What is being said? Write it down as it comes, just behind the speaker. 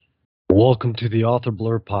Welcome to the Author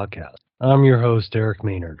Blur podcast. I'm your host, Eric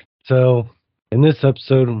Maynard. So, in this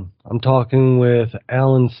episode, I'm talking with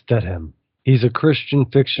Alan Steadham. He's a Christian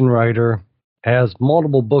fiction writer, has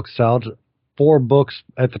multiple books out, 4 books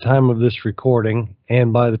at the time of this recording,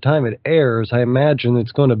 and by the time it airs, I imagine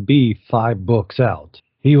it's going to be 5 books out.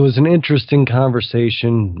 He was an interesting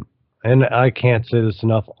conversation, and I can't say this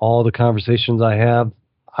enough. All the conversations I have,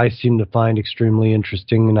 I seem to find extremely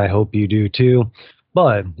interesting, and I hope you do too.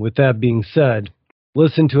 But with that being said,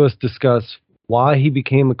 listen to us discuss why he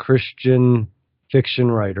became a Christian fiction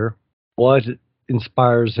writer, what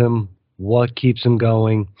inspires him, what keeps him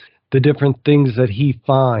going, the different things that he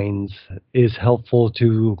finds is helpful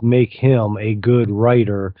to make him a good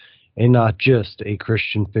writer and not just a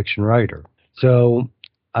Christian fiction writer. So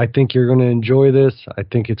I think you're going to enjoy this. I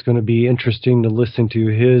think it's going to be interesting to listen to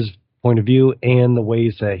his point of view and the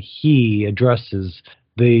ways that he addresses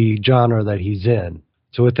the genre that he's in.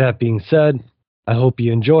 So with that being said, I hope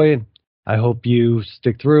you enjoy it. I hope you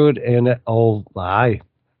stick through it. And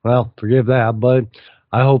forgive that, but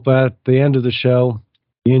I hope at the end of the show,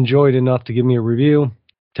 you enjoyed enough to give me a review,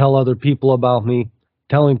 tell other people about me.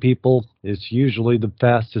 Telling people is usually the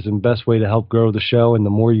fastest and best way to help grow the show. And the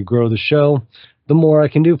more you grow the show, the more I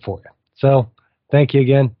can do for you. So thank you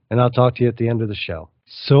again, and I'll talk to you at the end of the show.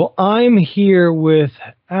 So I'm here with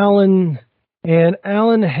Alan, and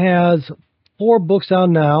Alan has 4 books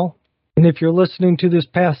out now. And if you're listening to this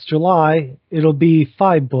past July, it'll be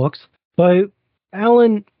 5 books. But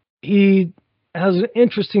Alan, he has an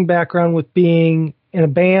interesting background with being in a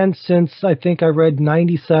band since I think I read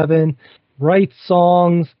 97, writes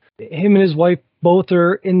songs. Him and his wife both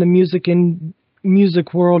are in the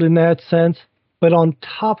music world in that sense. But on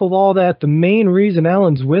top of all that, the main reason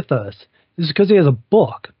Alan's with us is because he has a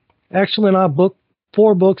book. Actually, not a book,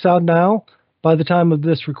 4 books out now by the time of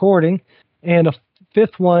this recording, and a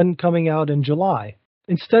 5th one coming out in July.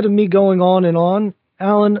 Instead of me going on and on,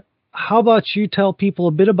 Alan, how about you tell people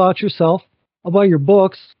a bit about yourself, about your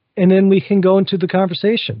books, and then we can go into the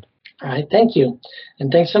conversation. All right, thank you.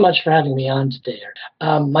 And thanks so much for having me on today.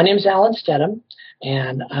 My name is Alan Steadham,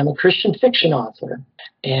 and I'm a Christian fiction author.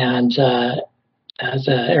 And as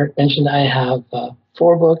Eric mentioned, I have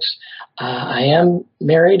 4 books. I am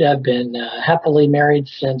married. I've been happily married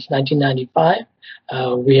since 1995.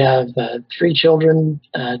 We have 3 children,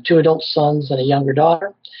 2 adult sons and a younger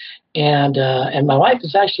daughter. And my wife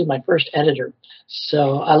is actually my first editor.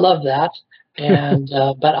 So I love that. And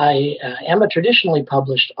but I am a traditionally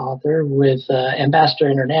published author with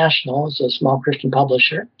Ambassador International. It's a small Christian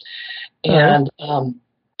publisher. And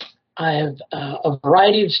I have a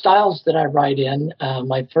variety of styles that I write in.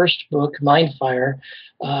 My first book, Mindfire,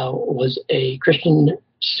 was a Christian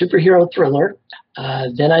superhero thriller.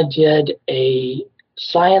 Then I did a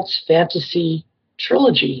science fantasy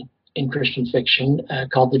trilogy in Christian fiction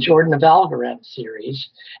called the Jordan of Algoran series.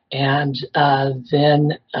 And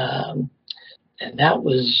that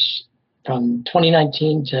was from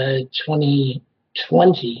 2019 to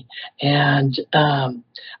 2020. And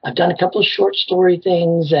I've done a couple of short story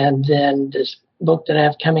things, and then this book that I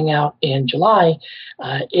have coming out in July,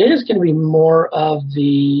 it is going to be more of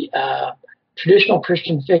the traditional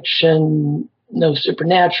Christian fiction, no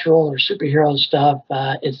supernatural or superhero stuff.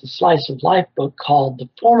 It's a slice of life book called The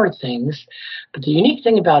Former Things. But the unique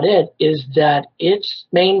thing about it is that its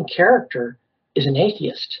main character is an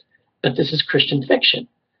atheist, but this is Christian fiction.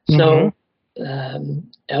 So it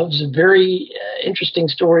was a very interesting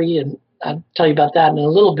story, and I'll tell you about that in a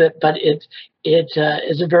little bit, but it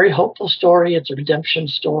is a very hopeful story. It's a redemption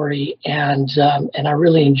story, and I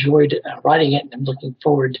really enjoyed writing it, and I'm looking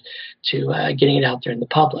forward to getting it out there in the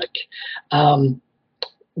public. My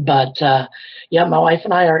wife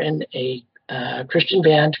and I are in a Christian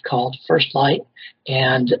band called First Light,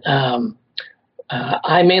 and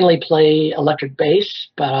I mainly play electric bass,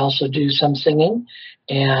 but I also do some singing.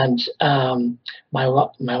 And my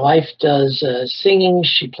wife does singing.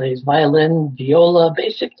 She plays violin, viola.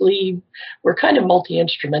 Basically, we're kind of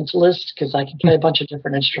multi-instrumentalists because I can play a bunch of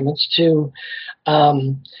different instruments too.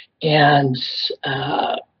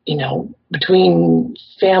 Between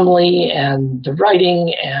family and the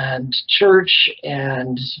writing and church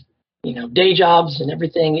and day jobs and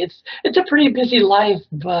everything, it's a pretty busy life,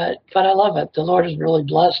 but I love it. The Lord has really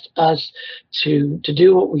blessed us to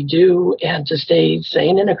do what we do and to stay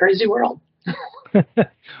sane in a crazy world.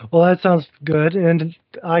 Well, that sounds good, and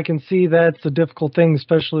I can see that's a difficult thing,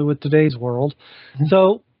 especially with today's world.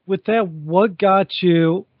 So with that, what got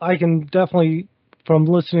you? I can definitely, from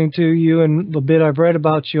listening to you and the bit I've read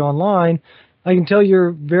about you online, I can tell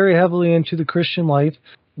you're very heavily into the Christian life.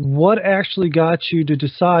 what actually got you to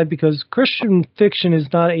decide, because Christian fiction is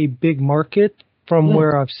not a big market from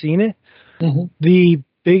where I've seen it. Mm-hmm. The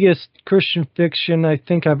biggest Christian fiction I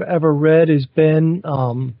think I've ever read has been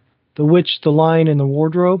The Witch, the Lion, and the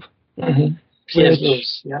Wardrobe. Mm-hmm. C.S.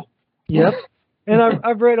 Lewis, yeah. Yep. And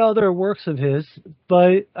I've read other works of his,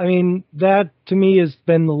 but I mean, that to me has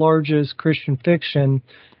been the largest Christian fiction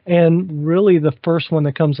and really the first one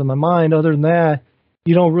that comes to my mind. Other than that,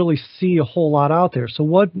 you don't really see a whole lot out there. So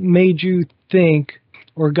what made you think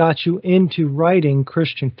or got you into writing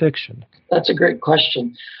Christian fiction? That's a great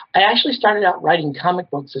question. I actually started out writing comic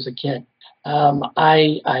books as a kid.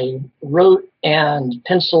 I wrote and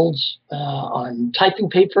penciled on typing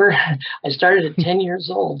paper. I started at 10 years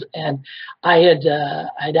old, and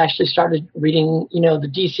I'd actually started reading,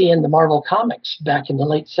 the DC and the Marvel comics back in the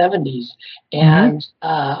late 70s, and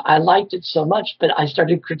I liked it so much. But I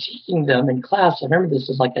started critiquing them in class. I remember this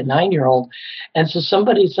as like a 9-year-old, and so some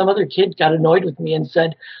other kid got annoyed with me and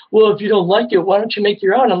said, "Well, if you don't like it, why don't you make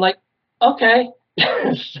your own?" I'm like, "Okay."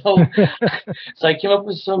 so I came up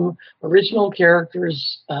with some original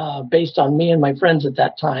characters based on me and my friends at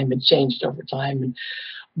that time. It changed over time.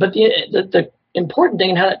 But the important thing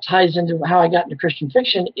and how that ties into how I got into Christian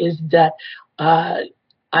fiction is that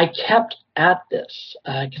I kept at this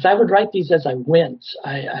because I would write these as I went.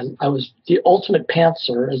 I was the ultimate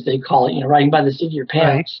pantser, as they call it, writing by the seat of your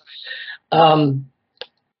pants. Right.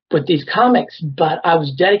 With these comics, but I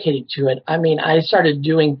was dedicated to it. I mean, I started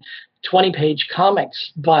doing 20-page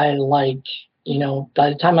comics by by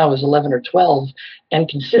the time I was 11 or 12, and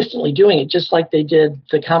consistently doing it, just like they did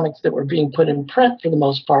the comics that were being put in print for the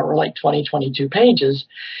most part were like 20, 22 pages.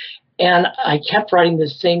 And I kept writing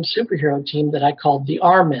this same superhero team that I called the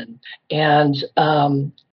R-Men. And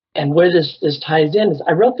where this ties in is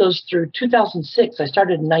I wrote those through 2006. I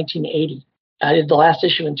started in 1980. I did the last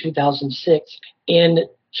issue in 2006. And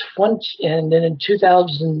then in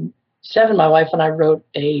 2007, my wife and I wrote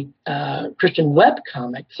a Christian web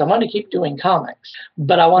comic. So I wanted to keep doing comics,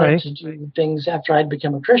 but I wanted to do things after I'd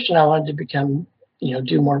become a Christian. I wanted to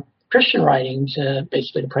do more Christian writing to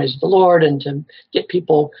basically to praise the Lord and to get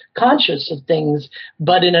people conscious of things,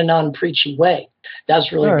 but in a non-preachy way.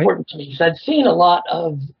 That's really important to me because I'd seen a lot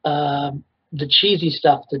of the cheesy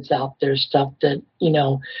stuff that's out there, stuff that,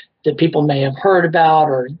 that people may have heard about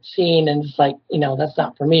or seen, and it's like, that's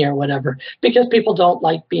not for me or whatever, because people don't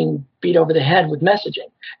like being beat over the head with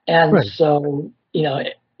messaging. And so,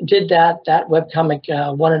 did that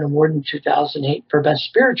webcomic won an award in 2008 for Best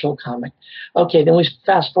Spiritual Comic. Okay, then we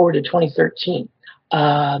fast forward to 2013.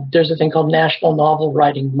 There's a thing called National Novel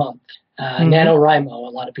Writing Month, NaNoWriMo,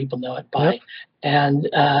 a lot of people know it by. Yep. And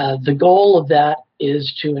the goal of that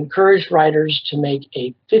is to encourage writers to make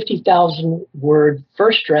a 50,000-word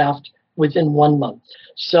first draft within 1 month.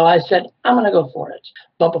 So I said, I'm going to go for it.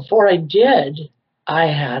 But before I did, I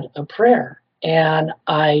had a prayer. And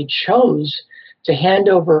I chose to hand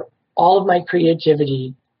over all of my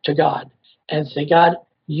creativity to God and say, God,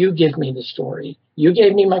 you give me the story. You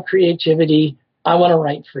gave me my creativity. I want to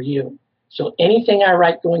write for you. So anything I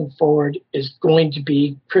write going forward is going to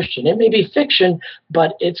be Christian. It may be fiction,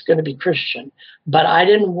 but it's going to be Christian. But I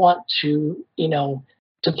didn't want to,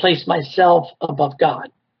 to place myself above God,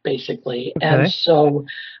 basically. Okay. And so,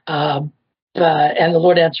 and the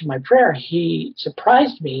Lord answered my prayer. He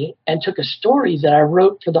surprised me and took a story that I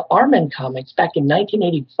wrote for the R-Men comics back in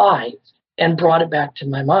 1985 and brought it back to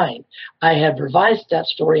my mind. I had revised that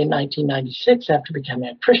story in 1996 after becoming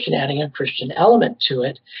a Christian, adding a Christian element to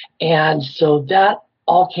it. And so that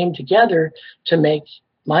all came together to make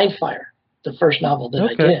Mindfire, the first novel that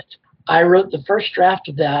I did. I wrote the first draft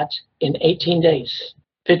of that in 18 days,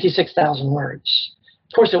 56,000 words.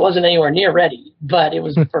 Of course, it wasn't anywhere near ready, but it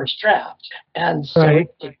was the first draft. And so,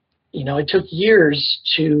 it took years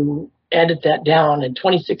to edit that down. In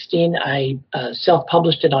 2016, I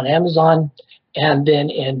self-published it on Amazon. And then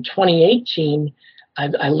in 2018,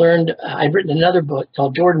 I learned I'd written another book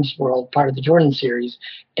called Jordan's World, part of the Jordan series.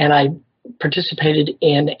 And I participated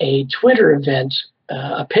in a Twitter event,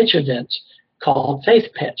 a pitch event called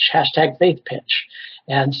Faith Pitch, #FaithPitch.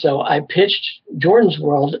 And so I pitched Jordan's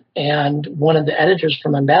World, and one of the editors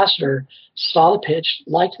from Ambassador saw the pitch,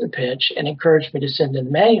 liked the pitch, and encouraged me to send in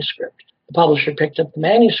the manuscript. The publisher picked up the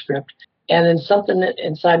manuscript, and then something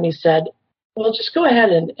inside me said, well, just go ahead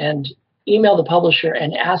and email the publisher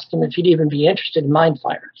and ask him if he'd even be interested in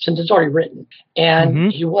Mindfire, since it's already written.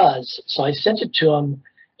 And he was. So I sent it to him.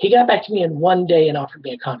 He got back to me in 1 day and offered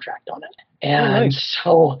me a contract on it. And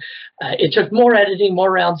so it took more editing,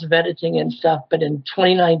 more rounds of editing and stuff. But in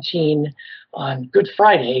 2019, on Good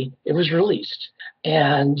Friday, it was released.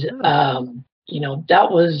 And, that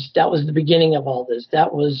was the beginning of all this.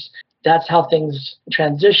 That's how things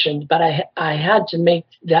transitioned. But I had to make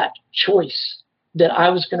that choice that I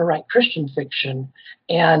was going to write Christian fiction.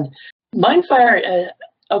 And Mindfire,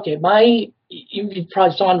 you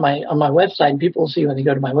probably saw on my website, and people will see when they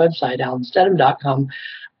go to my website, alansteadham.com.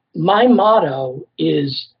 My motto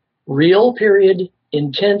is real period,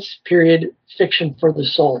 intense period, fiction for the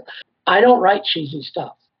soul. I don't write cheesy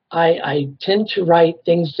stuff. I tend to write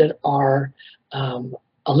things that are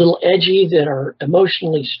a little edgy, that are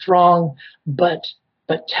emotionally strong, but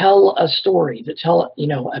tell a story, that tell,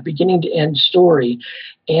 a beginning to end story.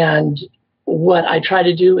 And what I try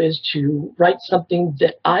to do is to write something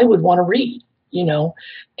that I would want to read,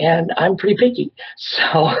 and I'm pretty picky.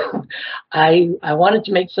 So I wanted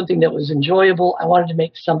to make something that was enjoyable. I wanted to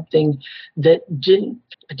make something that didn't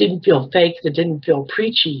feel fake, that didn't feel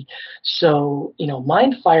preachy. So,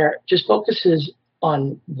 Mindfire just focuses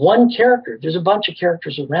on one character. There's a bunch of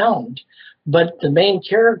characters around, but the main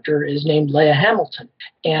character is named Leah Hamilton.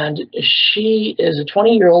 And she is a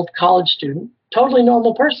 20-year-old college student, totally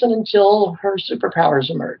normal person until her superpowers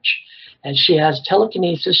emerge. And she has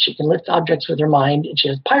telekinesis. She can lift objects with her mind. And she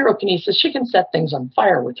has pyrokinesis. She can set things on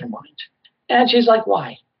fire with her mind. And she's like,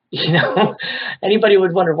 why? Anybody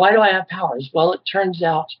would wonder, why do I have powers? Well, it turns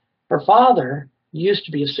out her father used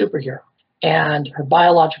to be a superhero. And her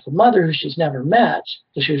biological mother, who she's never met,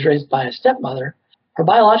 because she was raised by a stepmother, her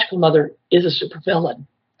biological mother is a supervillain.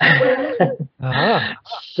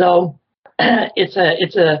 So it's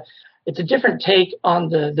a different take on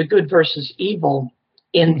the good versus evil,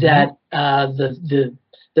 in that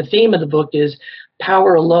the theme of the book is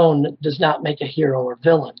power alone does not make a hero or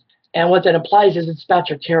villain. And what that implies is it's about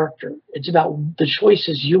your character. It's about the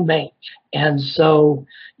choices you make. And so,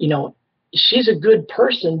 she's a good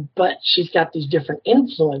person, but she's got these different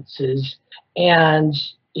influences. And,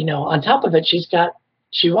 on top of it,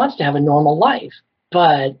 she wants to have a normal life,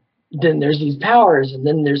 but then there's these powers, and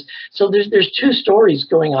then there's two stories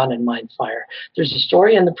going on in Mindfire. There's a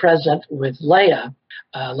story in the present with Leah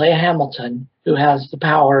Hamilton, who has the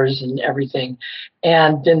powers and everything.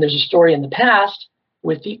 And then there's a story in the past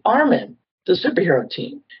with the Armin, the superhero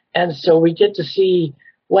team. And so we get to see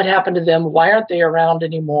what happened to them. Why aren't they around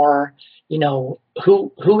anymore?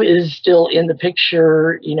 Who is still in the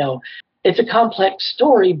picture? It's a complex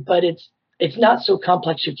story, but it's not so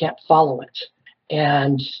complex you can't follow it.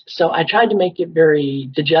 And so I tried to make it very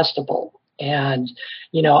digestible. And,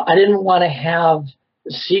 I didn't want to have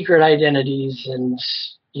secret identities and,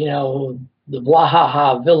 the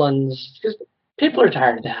wahaha villains, because people are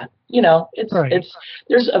tired of that.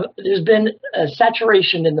 There's been a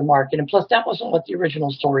saturation in the market, and plus that wasn't what the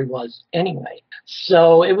original story was anyway.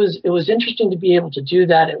 So it was interesting to be able to do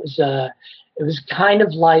that. It was kind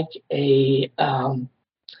of like a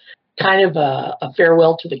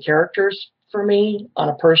farewell to the characters for me on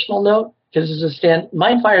a personal note, because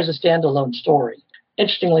Mindfire is a standalone story.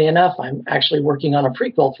 Interestingly enough, I'm actually working on a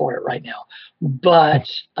prequel for it right now. But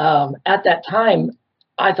at that time,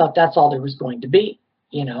 I thought that's all there was going to be.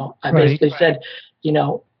 I basically said,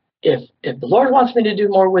 if the Lord wants me to do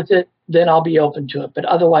more with it, then I'll be open to it. But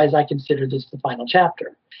otherwise, I consider this the final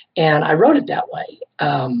chapter. And I wrote it that way.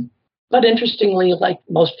 But interestingly, like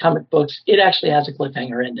most comic books, it actually has a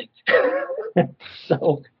cliffhanger ending.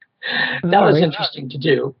 So that was interesting to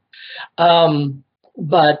do.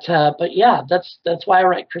 But yeah, that's why I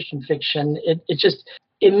write Christian fiction.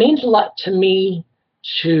 It means a lot to me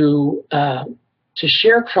to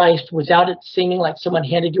share Christ without it seeming like someone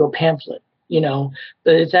handed you a pamphlet. That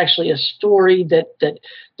it's actually a story, that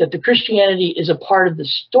the Christianity is a part of the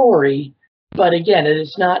story. But again,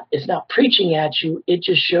 it's not preaching at you. It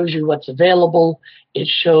just shows you what's available. It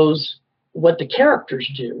shows what the characters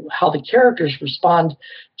do, how the characters respond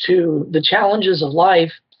to the challenges of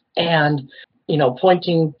life, and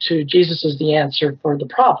pointing to Jesus as the answer for the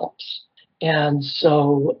problems. And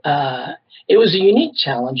so it was a unique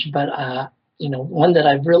challenge, but one that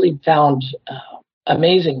I've really found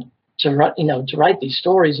amazing to write these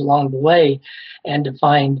stories along the way, and to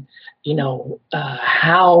find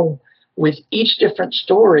how with each different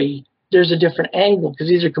story there's a different angle, because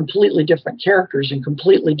these are completely different characters and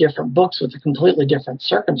completely different books with completely different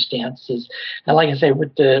circumstances. And like I say,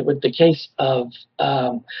 with the case of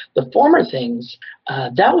the former things,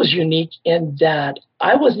 that was unique in that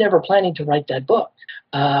I was never planning to write that book.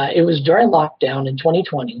 It was during lockdown in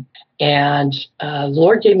 2020, and the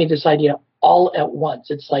Lord gave me this idea all at once.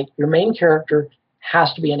 It's like, your main character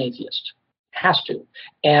has to be an atheist, has to,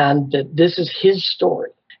 and that this is his story.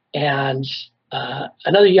 And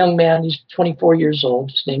another young man, he's 24 years old,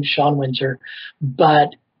 his name's Sean Winter,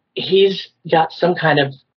 but he's got some kind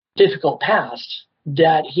of difficult past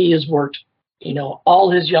that he has worked,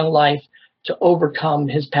 all his young life to overcome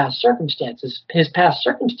his past circumstances. His past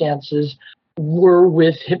circumstances were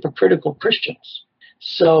with hypocritical Christians.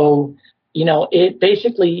 So, it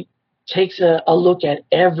basically takes a look at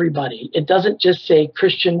everybody. It doesn't just say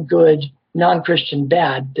Christian good, non-Christian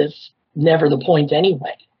bad. That's never the point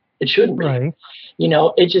anyway. It shouldn't be. Right.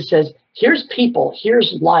 It just says, here's people,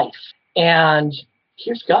 here's life, and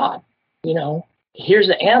here's God. Here's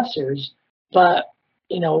the answers. But,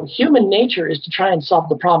 human nature is to try and solve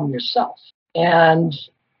the problem yourself. And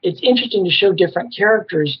it's interesting to show different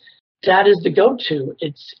characters. That is the go-to.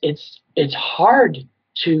 It's hard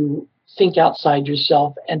to think outside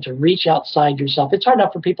yourself and to reach outside yourself. It's hard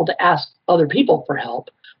enough for people to ask other people for help,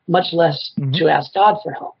 much less to ask God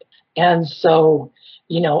for help. And so,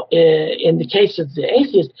 in the case of the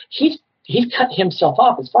atheist, he's cut himself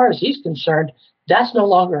off. As far as he's concerned, that's no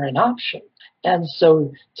longer an option. And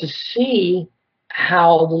so to see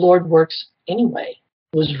how the Lord works anyway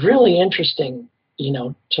was really interesting,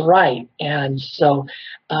 to write. And so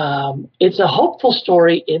it's a hopeful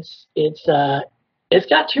story. It's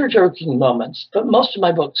got tear-jerking moments, but most of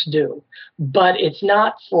my books do. But it's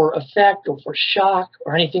not for effect or for shock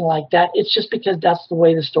or anything like that. It's just because that's the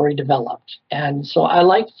way the story developed. And so I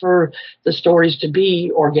like for the stories to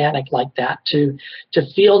be organic like that, to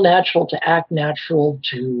feel natural, to act natural,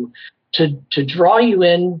 to draw you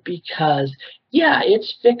in, because, yeah,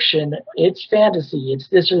 it's fiction, it's fantasy, it's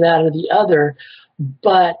this or that or the other,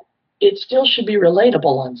 but it still should be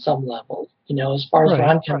relatable on some level, as far as where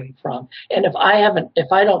I'm coming from. And if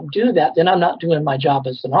I don't do that, then I'm not doing my job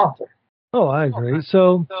as an author. Oh, I agree.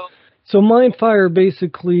 So Mindfire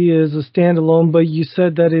basically is a standalone, but you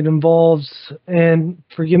said that it involves, and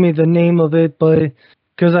forgive me the name of it, but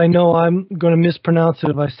because I know I'm going to mispronounce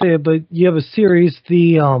it if I say it, but you have a series,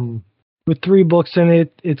 with 3 books in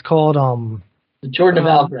it. It's called the Jordan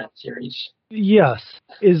of Algoran series. Yes.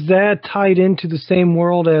 Is that tied into the same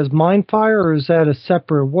world as Mindfire, or is that a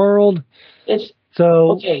separate world?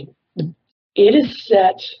 Okay. It is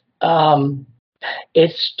set.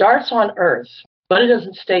 It starts on Earth, but it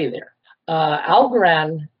doesn't stay there.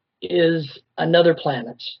 Algoran is another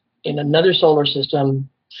planet in another solar system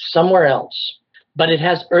somewhere else, but it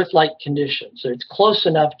has Earth-like conditions. So it's close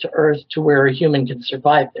enough to Earth to where a human can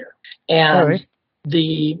survive there. And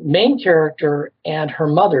the main character and her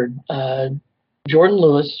mother, Jordan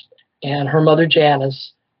Lewis, and her mother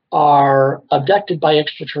Janice, are abducted by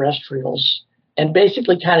extraterrestrials and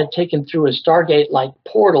basically kind of taken through a Stargate-like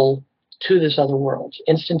portal to this other world,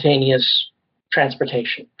 instantaneous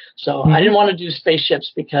transportation. So I didn't want to do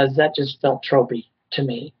spaceships because that just felt tropey to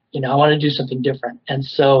me. I want to do something different. And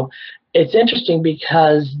so it's interesting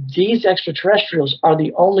because these extraterrestrials are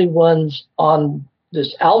the only ones on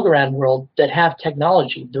this Algoran world that have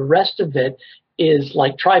technology. The rest of it is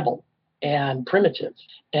like tribal and primitive.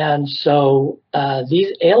 And so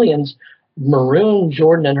these aliens maroon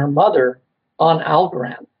Jordan and her mother on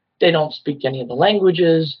Algoran. They don't speak any of the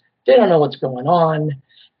languages. They don't know what's going on.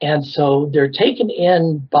 And so they're taken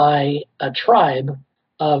in by a tribe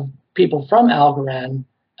of people from Algoran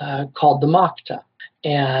called the Makta.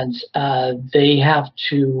 And they have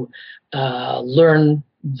to learn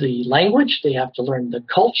the language. They have to learn the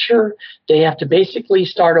culture. They have to basically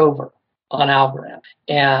start over on Algoran.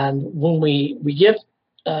 And when we give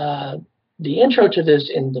the intro to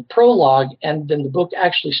this in the prologue, and then the book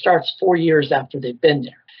actually starts 4 years after they've been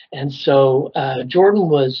there. And so Jordan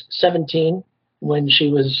was 17 when she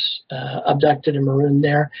was abducted and marooned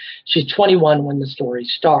there. She's 21 when the story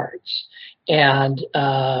starts. And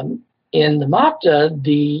in the Makta,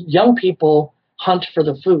 the young people hunt for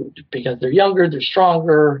the food because they're younger, they're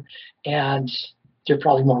stronger, and they're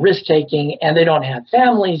probably more risk-taking, and they don't have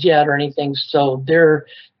families yet or anything, so they're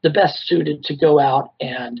the best suited to go out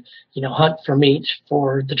and, hunt for meat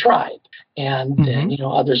for the tribe. And then,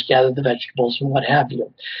 others gather the vegetables and what have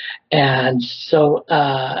you. And so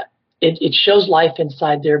it shows life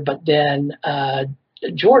inside there, but then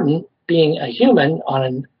Jordan, being a human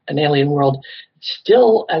on an alien world,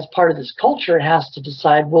 still as part of this culture has to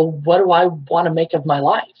decide, well, what do I want to make of my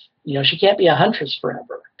life? She can't be a huntress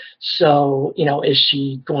forever. So, is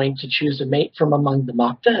she going to choose a mate from among the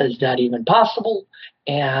Makta? Is that even possible?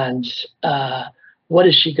 And what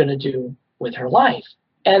is she going to do with her life?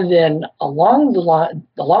 And then along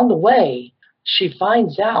the way, she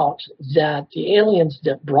finds out that the aliens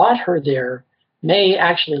that brought her there may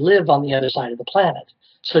actually live on the other side of the planet.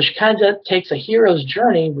 So she kind of takes a hero's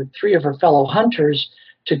journey with 3 of her fellow hunters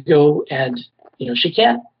to go and,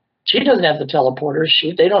 she doesn't have the teleporters.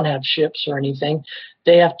 They don't have ships or anything.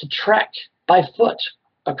 They have to trek by foot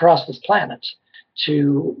across this planet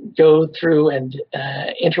to go through and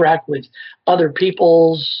interact with other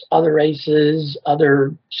peoples, other races,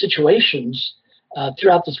 other situations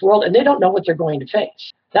throughout this world, and they don't know what they're going to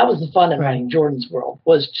face. That was the fun in writing Jordan's World,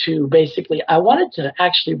 was to basically, I wanted to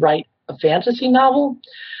actually write a fantasy novel,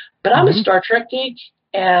 but I'm a Star Trek geek,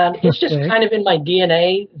 and it's just kind of in my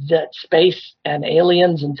DNA that space and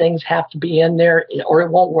aliens and things have to be in there or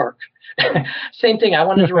it won't work. Same thing, I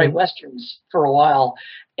wanted to write Westerns for a while,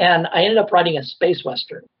 and I ended up writing a space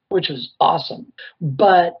Western, which was awesome.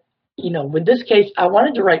 But, with this case, I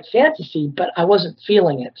wanted to write fantasy, but I wasn't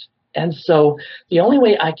feeling it. And so the only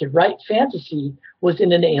way I could write fantasy was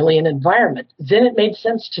in an alien environment. Then it made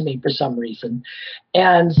sense to me for some reason.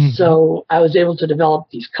 And so I was able to develop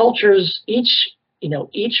these cultures. Each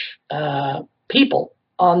people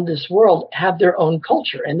on this world have their own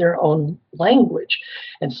culture and their own language.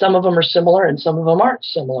 And some of them are similar and some of them aren't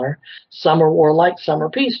similar. Some are warlike, some are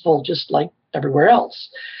peaceful, just like everywhere else.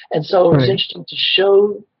 And so it was interesting to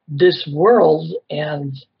show this world,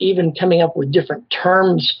 and even coming up with different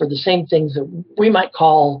terms for the same things that we might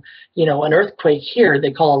call, an earthquake here,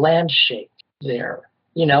 they call a land shake there.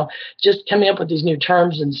 Just coming up with these new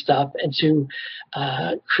terms and stuff, and to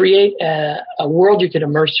create a world you could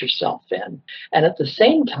immerse yourself in. And at the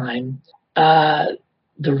same time,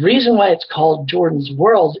 the reason why it's called Jordan's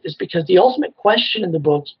World is because the ultimate question in the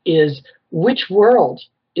book is, which world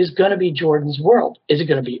is going to be Jordan's world? Is it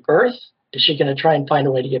going to be Earth? Is she going to try and find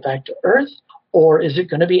a way to get back to Earth? Or is it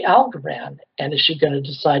going to be Algoran? And is she going to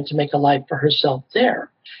decide to make a life for herself there?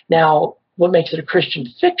 Now, what makes it a Christian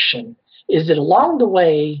fiction is that along the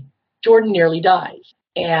way, Jordan nearly dies.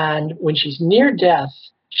 And when she's near death,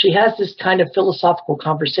 she has this kind of philosophical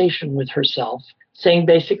conversation with herself, saying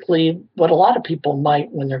basically what a lot of people might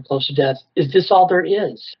when they're close to death: is this all there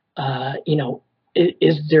is?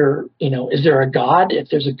 Is there a God? If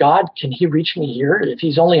there's a God, can he reach me here? If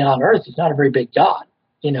he's only on earth, he's not a very big God,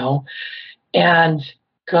 And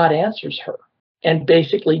God answers her and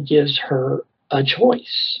basically gives her a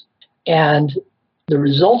choice. And the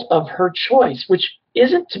result of her choice, which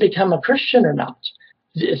isn't to become a Christian or not,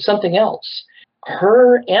 it's something else.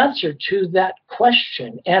 Her answer to that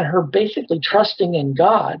question and her basically trusting in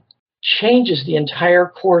God changes the entire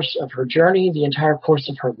course of her journey, the entire course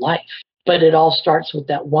of her life. But it all starts with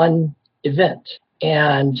that one event.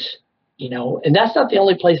 And, and that's not the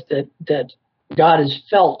only place that God is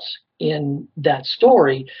felt in that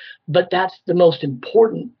story, but that's the most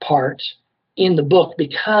important part in the book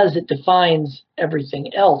because it defines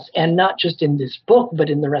everything else, and not just in this book, but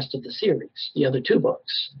in the rest of the series, the other two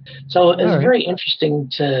books. So it's very interesting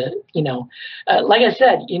to, like I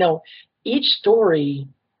said, each story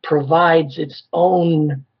provides its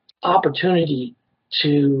own opportunity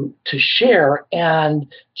to share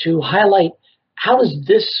and to highlight, how is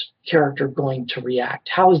this character going to react?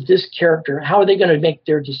 How is this character, how are they going to make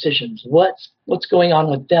their decisions? What's going on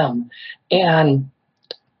with them? And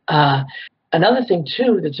another thing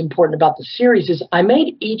too that's important about the series is I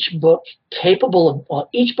made each book capable of,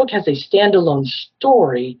 each book has a standalone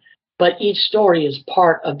story, but each story is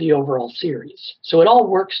part of the overall series. So it all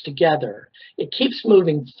works together. It keeps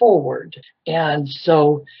moving forward. And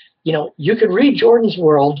so you could read Jordan's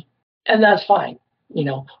World, and that's fine,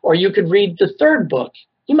 or you could read the third book.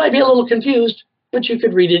 You might be a little confused, but you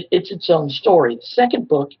could read it. It's its own story. The second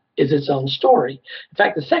book is its own story. In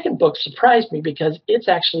fact, the second book surprised me because it's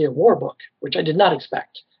actually a war book, which I did not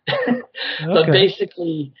expect. But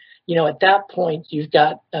basically, at that point, you've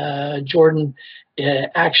got Jordan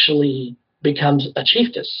actually becomes a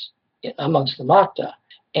chiefess amongst the Makta.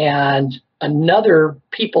 And another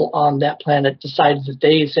people on that planet decided that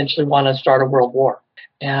they essentially want to start a world war.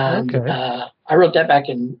 And I wrote that back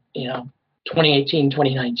in 2018,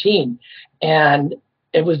 2019. And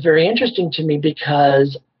it was very interesting to me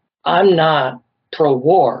because I'm not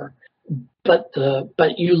pro-war, but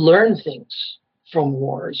you learn things from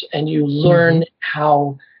wars, and you learn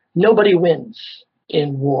how nobody wins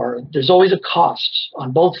in war. There's always a cost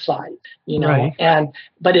on both sides,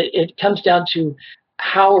 but it comes down to,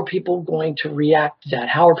 how are people going to react to that?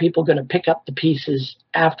 How are people going to pick up the pieces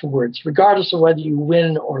afterwards? Regardless of whether you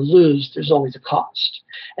win or lose, there's always a cost.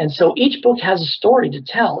 And so each book has a story to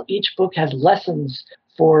tell. Each book has lessons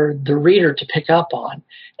for the reader to pick up on,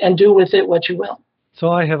 and do with it what you will. So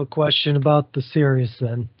I have a question about the series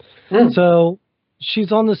then. So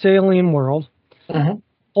she's on this alien world,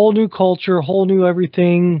 whole new culture, whole new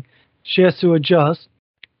everything. She has to adjust.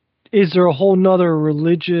 Is there a whole nother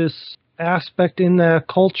religious aspect in that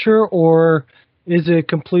culture, or is it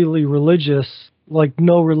completely religious, like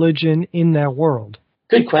no religion in that world?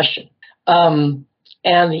 Good question. And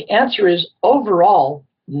the answer is overall,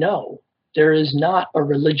 no. there is not a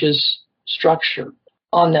religious structure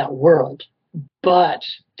on that world, but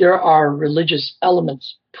there are religious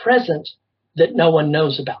elements present that no one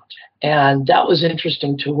knows about. And that was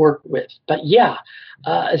interesting to work with. But yeah,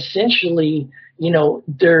 essentially,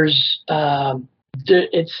 there's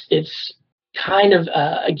it's kind of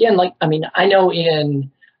again, like, I mean, I know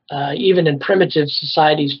in even in primitive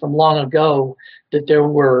societies from long ago that there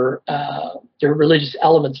were religious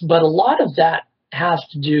elements, but a lot of that has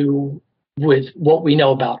to do with what we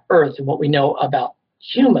know about Earth and what we know about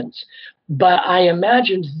humans. But I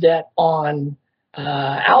imagined that on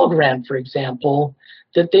Algoran, for example,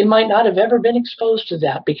 that they might not have ever been exposed to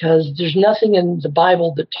that, because there's nothing in the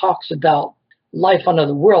Bible that talks about life on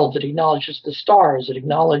other worlds, that acknowledges the stars, that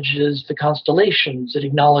acknowledges the constellations, that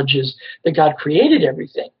acknowledges that God created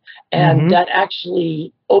everything. And that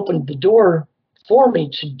actually opened the door for me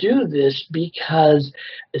to do this, because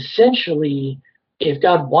essentially, if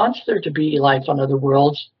God wants there to be life on other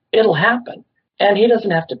worlds, it'll happen. And he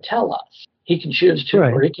doesn't have to tell us. He can choose to,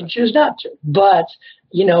 or he can choose not to. But,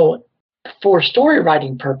 for story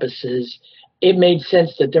writing purposes, it made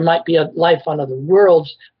sense that there might be a life on other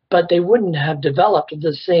worlds, but they wouldn't have developed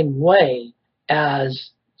the same way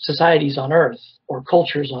as societies on Earth or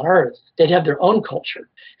cultures on Earth. They'd have their own culture.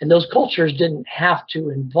 And those cultures didn't have to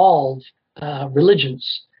involve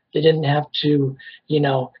religions. They didn't have to,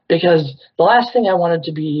 because the last thing I wanted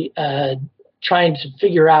to be trying to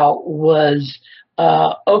figure out was,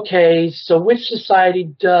 okay, so which society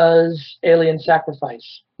does alien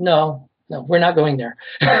sacrifice? No, we're not going there.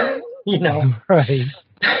 Right.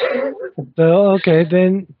 So, okay,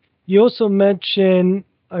 then you also mentioned,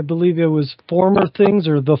 I believe it was Former Things,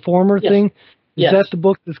 or The Former Thing. Is that the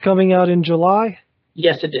book that's coming out in July?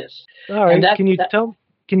 Yes, it is. All right. Can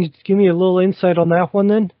you give me a little insight on that one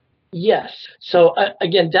then? Yes. So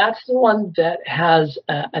again, that's the one that has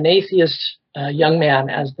an atheist young man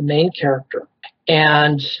as the main character.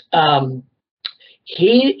 And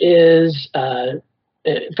he is,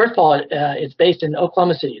 first of all, it's based in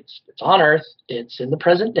Oklahoma City. It's on Earth. It's in the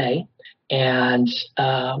present day. And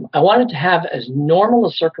I wanted to have as normal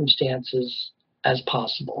a circumstances as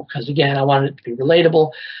possible, because, again, I wanted it to be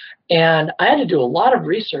relatable. And I had to do a lot of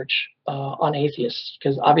research on atheists,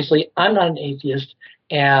 because obviously I'm not an atheist.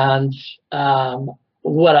 And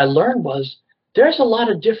what I learned was there's a lot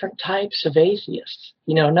of different types of atheists.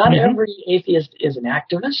 Not every atheist is an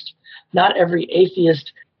activist. Not every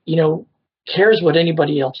atheist, cares what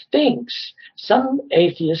anybody else thinks. Some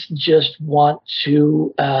atheists just want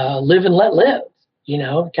to live and let live.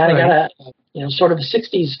 Kind of got a sort of a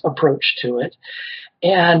 60s approach to it.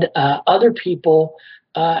 And other people,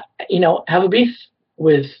 have a beef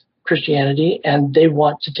with Christianity, and they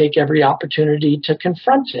want to take every opportunity to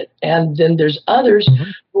confront it. And then there's others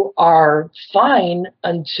who are fine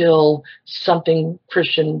until something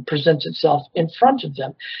Christian presents itself in front of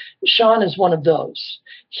them. Sean is one of those.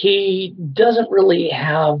 He doesn't really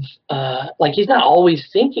have, he's not always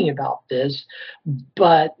thinking about this,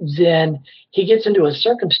 but then he gets into a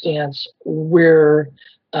circumstance where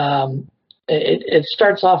it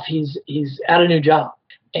starts off, he's at a new job,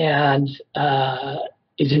 and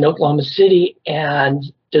he's in Oklahoma City, and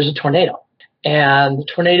there's a tornado, and the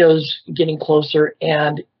tornado's getting closer,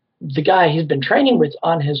 and the guy he's been training with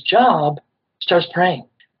on his job starts praying.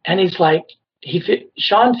 And he's like,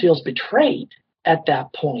 Sean feels betrayed at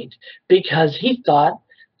that point, because he thought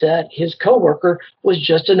that his coworker was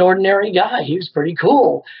just an ordinary guy. He was pretty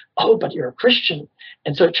cool. Oh, but you're a Christian.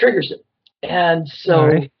 And so it triggers it. And so,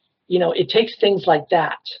 it takes things like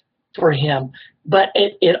that for him. But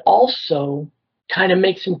it also kind of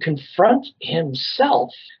makes him confront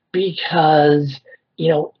himself, because,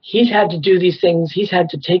 he's had to do these things. He's had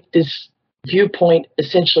to take this viewpoint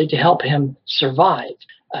essentially to help him survive.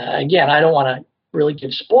 Again, I don't want to really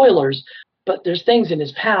give spoilers, but there's things in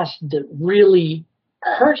his past that really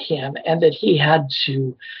hurt him, and that he had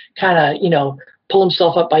to kind of, pull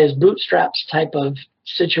himself up by his bootstraps type of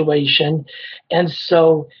situation. And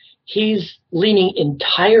so he's leaning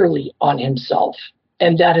entirely on himself.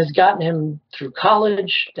 And that has gotten him through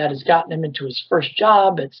college. That has gotten him into his first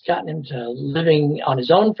job. It's gotten him to living on his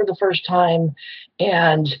own for the first time.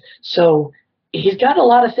 And so he's got a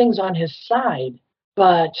lot of things on his side,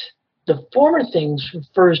 but the former things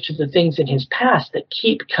refers to the things in his past that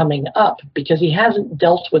keep coming up because he hasn't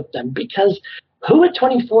dealt with them. Because who at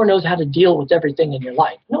 24 knows how to deal with everything in your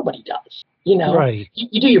life? Nobody does. Right.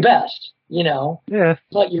 You do your best, Yeah.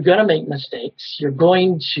 But you're going to make mistakes. You're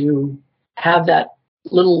going to have that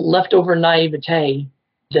little leftover naivete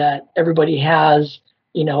that everybody has,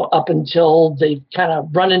 up until they've kind of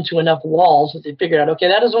run into enough walls that they figured out, okay,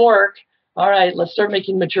 that doesn't work. all right, let's start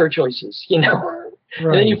making mature choices, and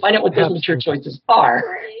then you Right. find out what those mature Absolutely. choices are,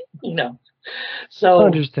 you know. So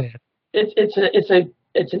Understand. it's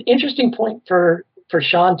an interesting point for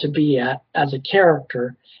Sean to be at as a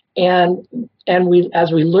character, and we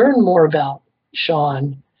as we learn more about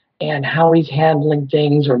Sean and how he's handling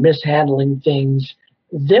things or mishandling things,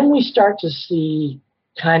 then we start to see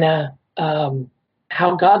kind of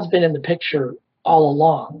how God's been in the picture all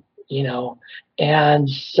along, and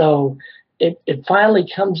so it finally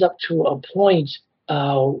comes up to a point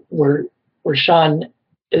where Sean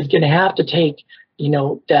is going to have to take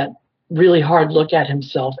that really hard look at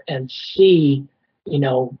himself and see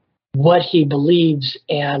what he believes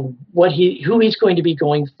and who he's going to be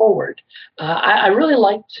going forward. I really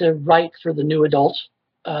like to write for the new adult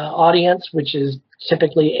audience, which is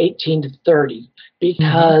typically 18 to 30,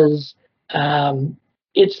 because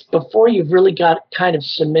it's before you've really got kind of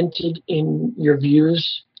cemented in your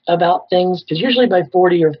views about things. Because usually by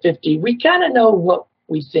 40 or 50, we kind of know what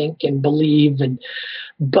we think and believe,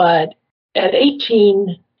 but at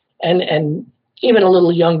 18 and even a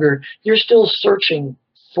little younger, you're still searching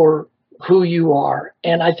for who you are.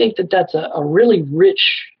 And I think that that's a really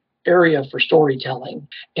rich area for storytelling.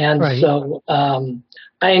 And Right. so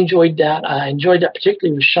I enjoyed that. I enjoyed that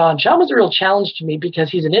particularly with Sean. Sean was a real challenge to me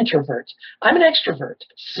because he's an introvert. I'm an extrovert.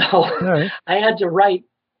 So Right. I had to write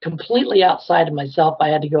completely outside of myself. I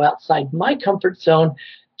had to go outside my comfort zone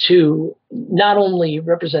to not only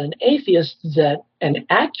represent an atheist and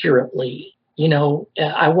accurately,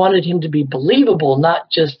 I wanted him to be believable,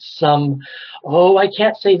 not just some, oh, I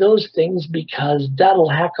can't say those things because that'll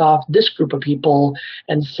hack off this group of people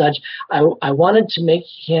and such. I wanted to make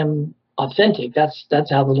him authentic.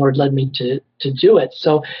 That's how the Lord led me to do it.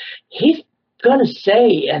 So he's going to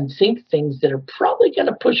say and think things that are probably going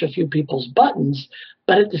to push a few people's buttons,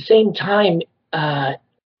 but at the same time,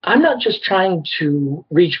 I'm not just trying to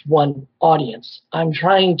reach one audience. I'm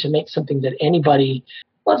trying to make something that anybody,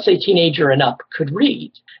 let's say teenager and up, could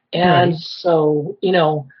read. And Right. so,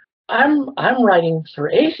 I'm writing for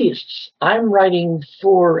atheists. I'm writing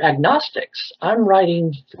for agnostics. I'm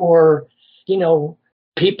writing for,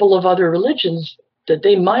 people of other religions that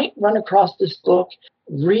they might run across this book,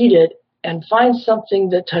 read it, and find something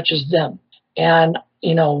that touches them. And,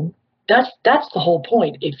 that's the whole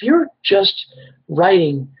point. If you're just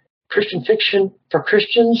writing Christian fiction for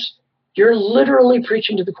Christians, you're literally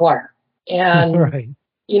preaching to the choir. And, Right.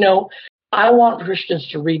 I want Christians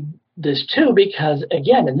to read this too, because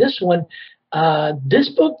again, in this one, this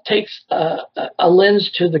book takes a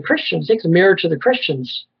lens to the Christians, takes a mirror to the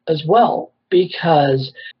Christians as well,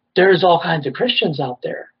 because there's all kinds of Christians out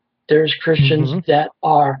there. There's Christians that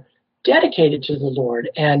are dedicated to the Lord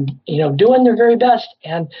and doing their very best,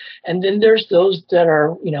 and then there's those that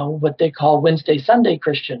are what they call Wednesday Sunday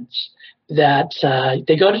Christians, that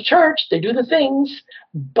they go to church, they do the things,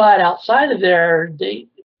 but outside of there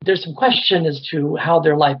there's some question as to how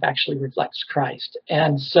their life actually reflects Christ.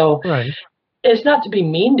 And so Right. it's not to be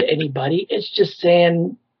mean to anybody, it's just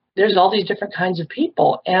saying there's all these different kinds of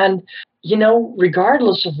people, and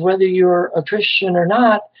regardless of whether you're a Christian or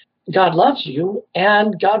not, God loves you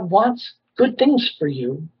and God wants good things for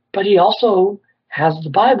you, but he also has the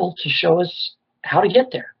Bible to show us how to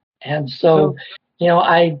get there. And so,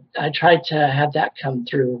 I tried to have that come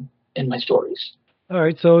through in my stories. All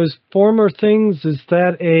right. So is Former Things, is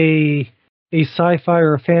that a sci-fi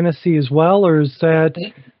or a fantasy as well, or is that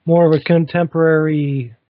more of a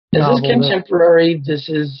contemporary This novel? is contemporary. This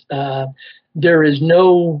is there is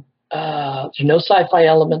no sci-fi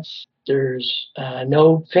elements. There's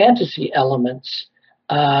no fantasy elements.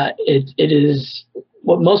 It is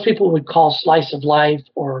what most people would call slice of life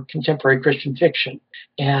or contemporary Christian fiction.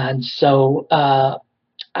 And so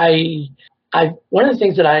one of the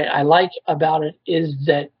things that I like about it is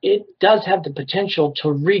that it does have the potential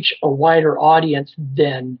to reach a wider audience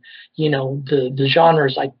than the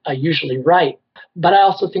genres I usually write. But I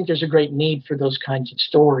also think there's a great need for those kinds of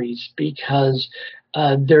stories, because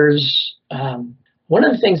there's one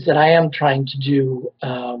of the things that I am trying to do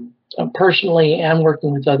personally and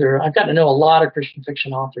working with I've gotten to know a lot of Christian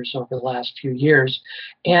fiction authors over the last few years,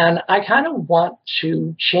 and I kind of want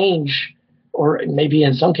to change, or maybe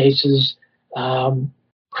in some cases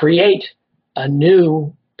create a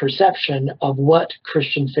new perception of what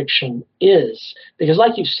Christian fiction is. Because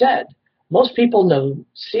like you said, most people know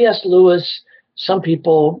C.S. Lewis. Some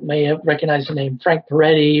people may have recognized the name Frank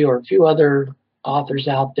Peretti or a few other authors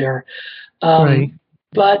out there. Right.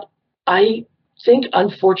 But I think,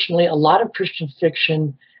 unfortunately, a lot of Christian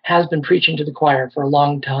fiction has been preaching to the choir for a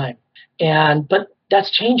long time. But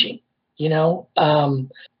that's changing.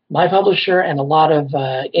 my publisher and a lot of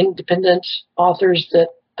independent authors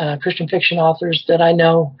Christian fiction authors that I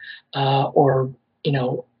know, or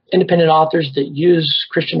independent authors that use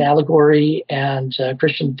Christian allegory and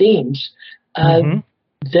Christian themes,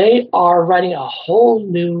 they are writing a whole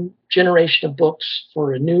new generation of books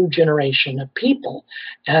for a new generation of people.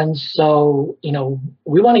 And so,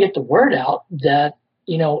 we want to get the word out that,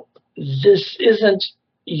 this isn't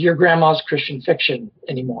your grandma's Christian fiction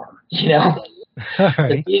anymore,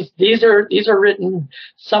 Right. These are written,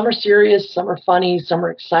 some are serious, some are funny, some are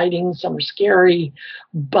exciting, some are scary,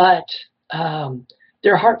 but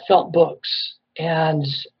they're heartfelt books. And,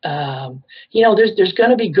 there's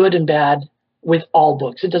going to be good and bad with all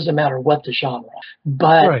books. It doesn't matter what the genre,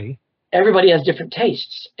 but Right. everybody has different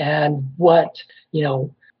tastes. And what,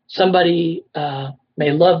 somebody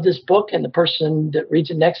may love this book and the person that reads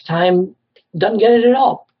it next time doesn't get it at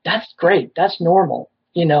all. That's great. That's normal.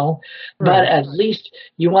 But Right. at least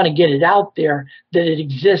you want to get it out there that it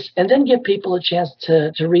exists, and then give people a chance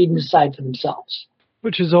to read and decide for themselves.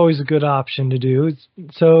 Which is always a good option to do.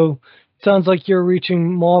 So it sounds like you're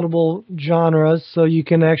reaching multiple genres, so you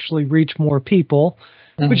can actually reach more people,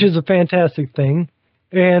 which is a fantastic thing.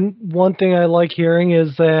 And one thing I like hearing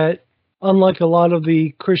is that, unlike a lot of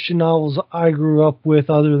the Christian novels I grew up with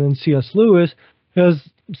other than C.S. Lewis, because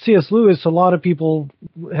C.S. Lewis, a lot of people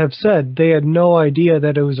have said they had no idea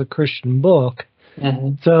that it was a Christian book.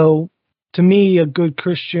 So to me, a good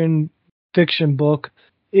Christian fiction book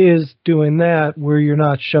is doing that, where you're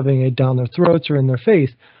not shoving it down their throats or in their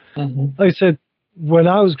face. Like I said, when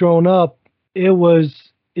I was growing up, it was,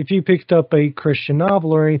 if you picked up a Christian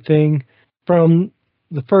novel or anything, from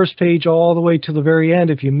the first page all the way to the very end,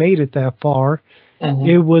 if you made it that far,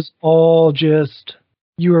 it was all just,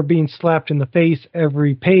 you were being slapped in the face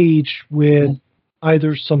every page with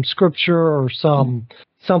either some scripture or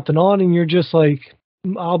something on, and you're just like,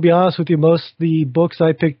 I'll be honest with you, most of the books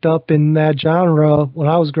I picked up in that genre when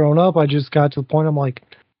I was growing up, I just got to the point I'm like,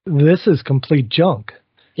 this is complete junk.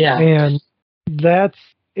 Yeah. And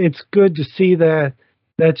it's good to see that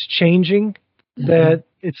that's changing, that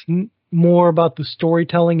it's more about the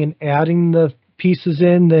storytelling and adding the pieces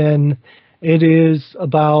in than it is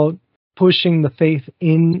about pushing the faith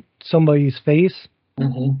in somebody's face.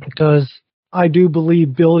 Because I do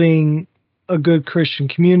believe building a good Christian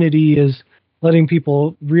community is letting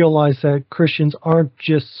people realize that Christians aren't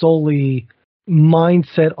just solely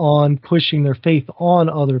mindset on pushing their faith on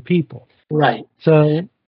other people. Right. So,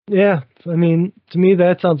 yeah, I mean, to me,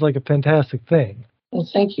 that sounds like a fantastic thing. Well,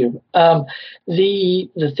 thank you.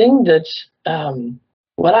 The thing that's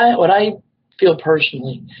what I feel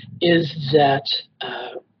personally is that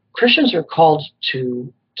Christians are called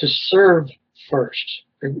to serve first.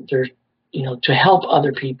 They're to help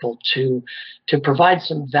other people, to provide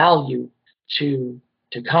some value to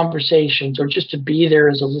conversations, or just to be there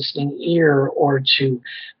as a listening ear, or to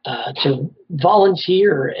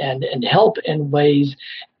volunteer and help in ways.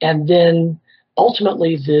 And then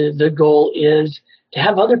ultimately the goal is to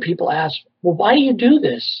have other people ask, well, why do you do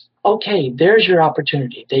this? Okay, there's your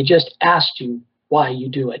opportunity. They just asked you why you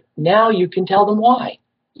do it. Now you can tell them why,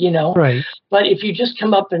 Right. But if you just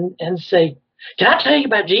come up and say, can I tell you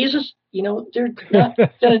about Jesus? They're not going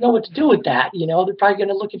to know what to do with that. They're probably going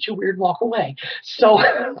to look at you weird and walk away. So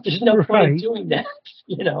there's no point in doing that,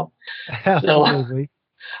 Absolutely. So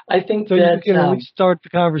I think so that you can at least start the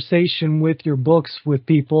conversation with your books with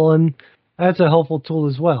people, and that's a helpful tool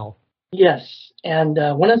as well. Yes. And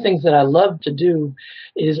one of the things that I love to do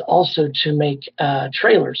is also to make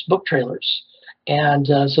trailers, book trailers. And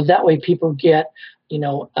so that way people get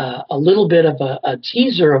a little bit of a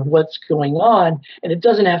teaser of what's going on, and it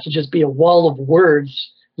doesn't have to just be a wall of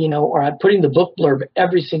words, or I'm putting the book blurb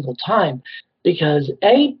every single time, because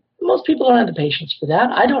most people don't have the patience for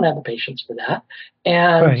that. I don't have the patience for that.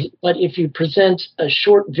 And but if you present a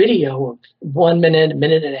short video of 1 minute, a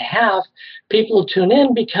minute and a half, people will tune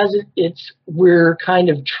in, because we're kind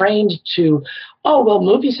of trained to, oh, well,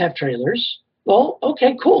 movies have trailers. Well,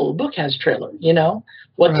 okay, cool. A book has a trailer.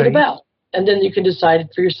 What's it about? And then you can decide it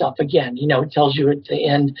for yourself. Again, it tells you at the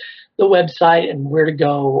end the website and where to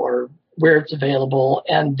go or where it's available.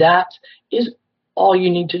 And that is all you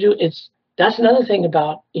need to do. That's another thing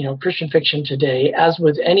about, Christian fiction today. As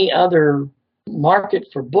with any other market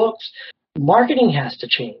for books, marketing has to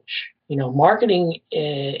change. Marketing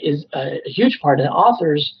is a huge part, and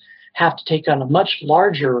authors have to take on a much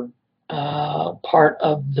larger part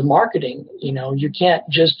of the marketing. You can't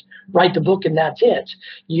just write the book and that's it.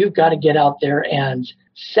 You've got to get out there and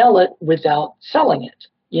sell it without selling it,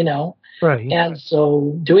 Right. And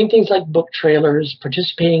so doing things like book trailers,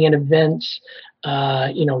 participating in events,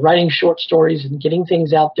 writing short stories and getting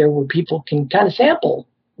things out there where people can kind of sample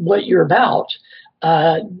what you're about.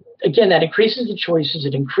 Again, that increases the choices,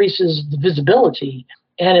 it increases the visibility,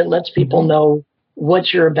 and it lets people know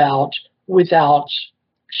what you're about without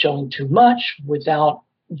showing too much, without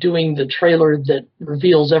doing the trailer that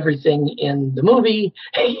reveals everything in the movie.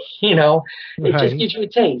 It just gives you a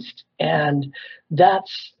taste. And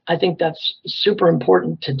I think that's super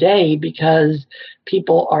important today, because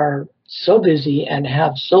people are so busy and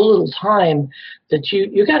have so little time that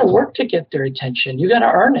you got to work to get their attention. You got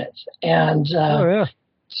to earn it. And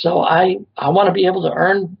so I want to be able to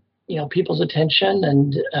earn people's attention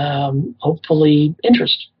and hopefully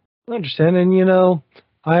interest. I understand. And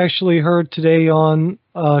I actually heard today on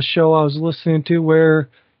a show I was listening to where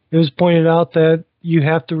it was pointed out that you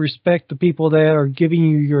have to respect the people that are giving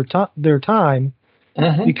you their time,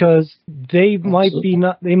 because they might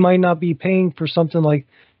not be paying for something like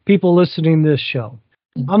people listening to this show.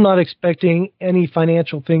 I'm not expecting any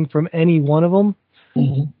financial thing from any one of them.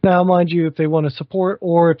 Now, mind you, if they want to support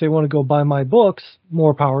or if they want to go buy my books,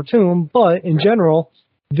 more power to them. But in general,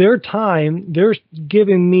 their time, they're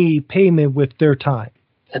giving me payment with their time.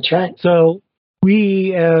 That's right. So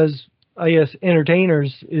we, as I guess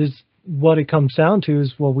entertainers, is what it comes down to,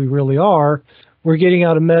 is what we really are. We're getting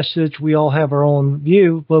out a message. We all have our own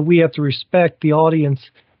view, but we have to respect the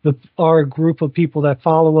audience, our group of people that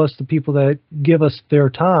follow us, the people that give us their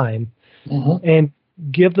time, and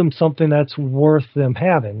give them something that's worth them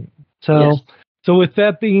having. So with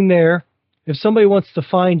that being there, if somebody wants to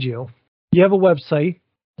find you, you have a website.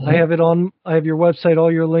 I have your website,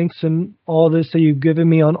 all your links and all this that you've given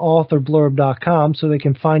me on authorblurb.com, so they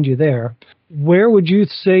can find you there. Where would you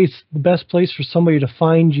say the best place for somebody to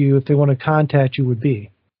find you if they want to contact you would be?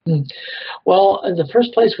 Well, the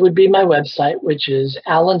first place would be my website, which is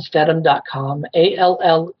allensteadham.com,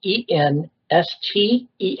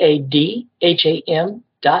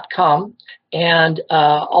 ALLENSTEADHAM.com. And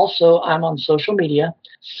also, I'm on social media.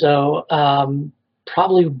 So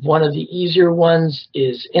probably one of the easier ones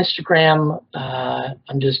is Instagram.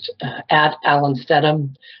 I'm just at Alan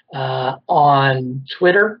Steadham. On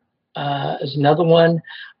Twitter is another one.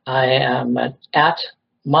 I am at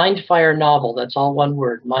Mindfire Novel. That's all one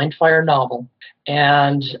word, Mindfire Novel.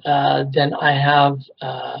 And then I have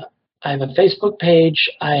a Facebook page.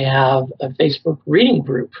 I have a Facebook reading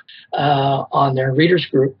group on their readers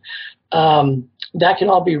group. That can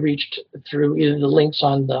all be reached through either the links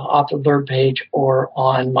on the Author Blurb page or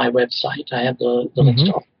on my website. I have the links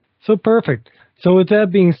to all. So perfect. So with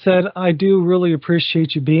that being said, I do really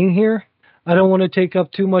appreciate you being here. I don't want to take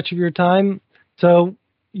up too much of your time. So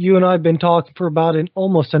you and I have been talking for about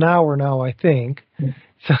almost an hour now, I think.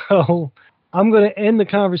 So I'm going to end the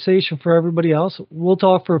conversation for everybody else. We'll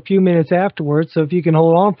talk for a few minutes afterwards. So if you can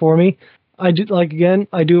hold on for me, I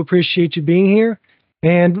do appreciate you being here.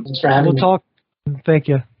 And thanks for having me. Thank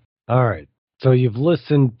you. All right. So you've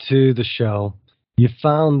listened to the show. You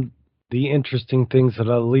found the interesting things that,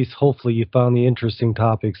 at least hopefully you found the interesting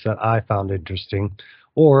topics that I found interesting.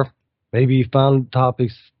 Or maybe you found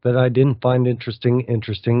topics that I didn't find interesting.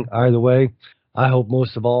 Either way, I hope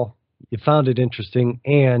most of all you found it interesting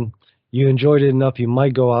and you enjoyed it enough you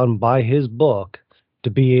might go out and buy his book to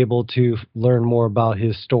be able to learn more about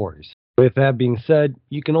his stories. With that being said,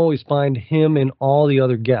 you can always find him and all the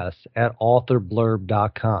other guests at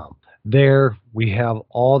authorblurb.com. There we have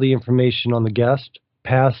all the information on the guest,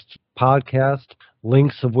 past podcast,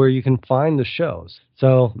 links of where you can find the shows.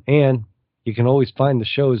 And you can always find the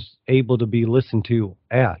shows able to be listened to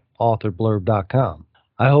at authorblurb.com.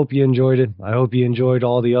 I hope you enjoyed it. I hope you enjoyed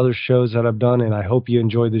all the other shows that I've done, and I hope you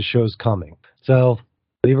enjoy the shows coming. So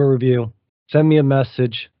leave a review, send me a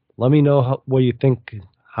message, let me know what you think,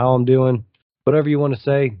 how I'm doing, whatever you want to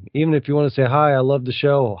say. Even if you want to say, hi, I love the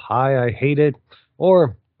show, hi, I hate it,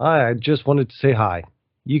 or hi, I just wanted to say hi.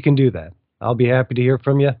 You can do that. I'll be happy to hear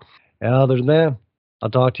from you. And other than that, I'll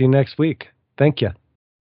talk to you next week. Thank you.